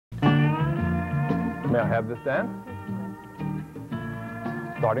May I have this dance?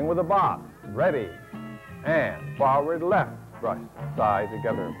 Starting with a box. Ready. And forward left. Brush. Side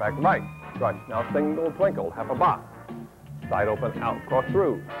together. Back right. Brush. Now single twinkle. Half a box. Side open out. Cross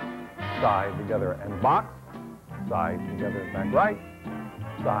through. Side together and box. Side together. Back right.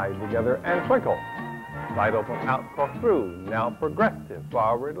 Side together and twinkle. Side open out. Cross through. Now progressive.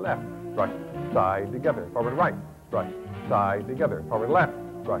 Forward left. Brush. Side together. Forward right. Brush. Side together. Forward left.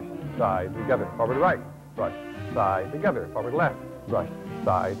 Brush. Side together. Forward right. Brush. Side together. Forward left. Brush.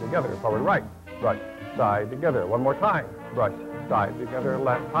 Side together. Forward right. Brush. Side together. One more time. Brush. Side together.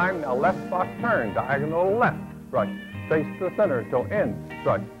 Left time. Now left box turn. Diagonal left. Brush. Face the center. Toe in.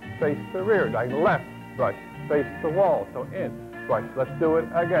 Brush. Face the rear. Diagonal left. Brush. Face the wall. Toe in. Brush. Let's do it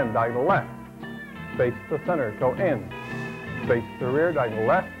again. Diagonal left. Face the center. Toe in. Face the rear. Diagonal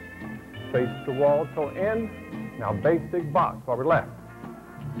left. Face the wall. Toe in. Now basic box. Forward left.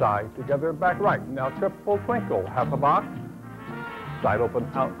 Side together. Back right. Now triple twinkle. Half a box. Side open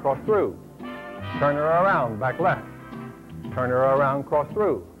out. Cross through. Turn her around. Back left. Turn her around. Cross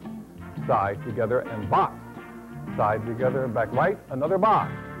through. Side together and box. Side together. Back right. Another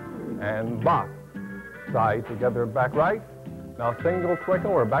box. And box. Side together. Back right. Now single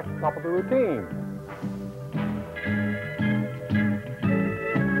twinkle. We're back to the top of the routine.